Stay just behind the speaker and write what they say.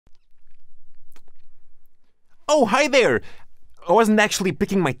Oh, hi there! I wasn't actually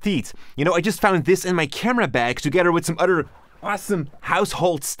picking my teeth. You know, I just found this in my camera bag together with some other awesome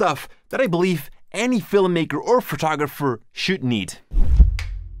household stuff that I believe any filmmaker or photographer should need.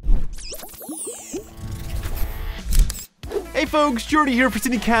 Hey folks, Jordy here for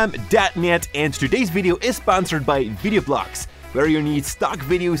Cinecom.net, and today's video is sponsored by Storyblocks. Where you need stock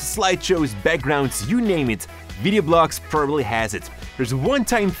videos, slideshows, backgrounds, you name it, Storyblocks probably has it. There's a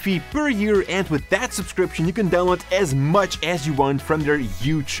one-time fee per year, and with that subscription you can download as much as you want from their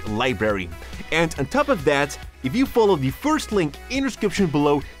huge library. And on top of that, if you follow the first link in the description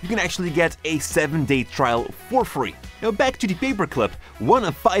below, you can actually get a 7-day trial for free. Now back to the paperclip, one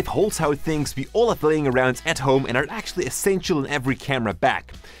of 5 wholesale things we all have laying around at home and are actually essential in every camera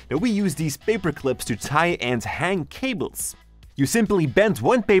bag. Now we use these paperclips to tie and hang cables. You simply bend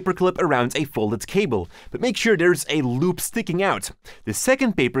one paperclip around a folded cable, but make sure there's a loop sticking out. The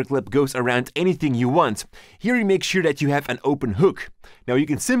second paperclip goes around anything you want. Here you make sure that you have an open hook. Now you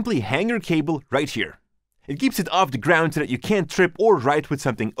can simply hang your cable right here. It keeps it off the ground so that you can't trip or write with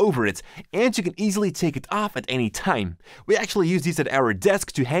something over it, and you can easily take it off at any time. We actually use these at our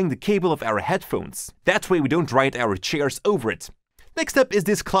desk to hang the cable of our headphones. That way we don't ride our chairs over it. Next up is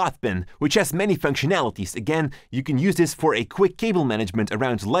this cloth pin, which has many functionalities. Again, you can use this for a quick cable management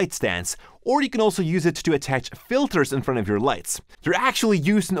around light stands, or you can also use it to attach filters in front of your lights. They're actually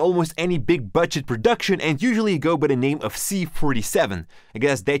used in almost any big budget production and usually go by the name of C47. I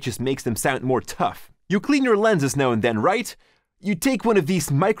guess that just makes them sound more tough. You clean your lenses now and then, right? You take one of these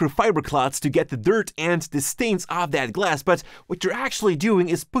microfiber cloths to get the dirt and the stains off that glass, but what you're actually doing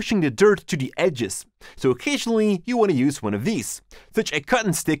is pushing the dirt to the edges. So occasionally you want to use one of these. Such a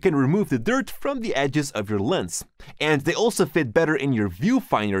cotton stick can remove the dirt from the edges of your lens. And they also fit better in your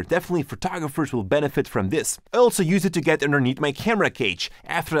viewfinder. Definitely photographers will benefit from this. I also use it to get underneath my camera cage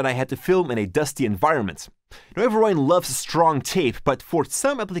after that I had to film in a dusty environment. Now everyone loves strong tape, but for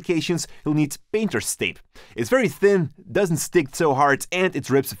some applications you'll need painter's tape. It's very thin, doesn't stick so hard, and it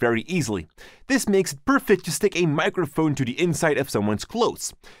rips very easily. This makes it perfect to stick a microphone to the inside of someone's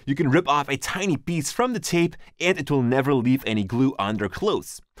clothes. You can rip off a tiny piece from the tape and it will never leave any glue on their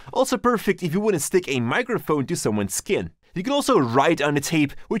clothes. Also perfect if you want to stick a microphone to someone's skin. You can also write on the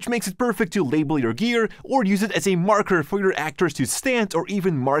tape, which makes it perfect to label your gear or use it as a marker for your actors to stand or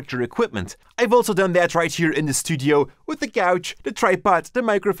even mark their equipment. I've also done that right here in the studio with the couch, the tripod, the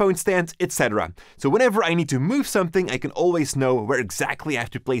microphone stand, etc. So whenever I need to move something, I can always know where exactly I have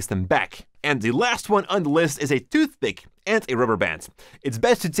to place them back. And the last one on the list is a toothpick and a rubber band. It's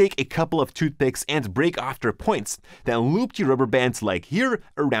best to take a couple of toothpicks and break off their points, then loop the rubber bands like here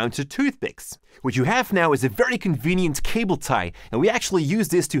around the toothpicks. What you have now is a very convenient cable tie, and we actually use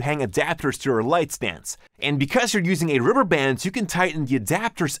this to hang adapters to our light stands. And because you're using a rubber band, you can tighten the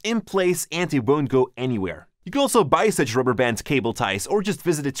adapters in place and they won't go anywhere. You can also buy such rubber band cable ties or just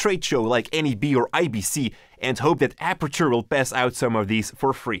visit a trade show like NEB or IBC and hope that Aperture will pass out some of these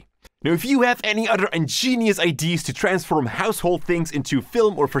for free. Now, if you have any other ingenious ideas to transform household things into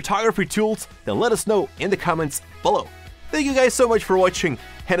film or photography tools, then let us know in the comments below. Thank you guys so much for watching,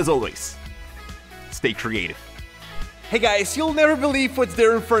 and as always, stay creative. Hey guys, you'll never believe what's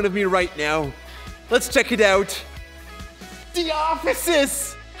there in front of me right now. Let's check it out. The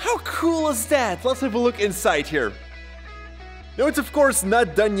offices! How cool is that? Let's have a look inside here. Now, it's of course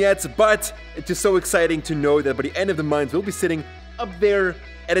not done yet, but it's just so exciting to know that by the end of the month we'll be sitting up there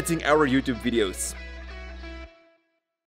editing our YouTube videos.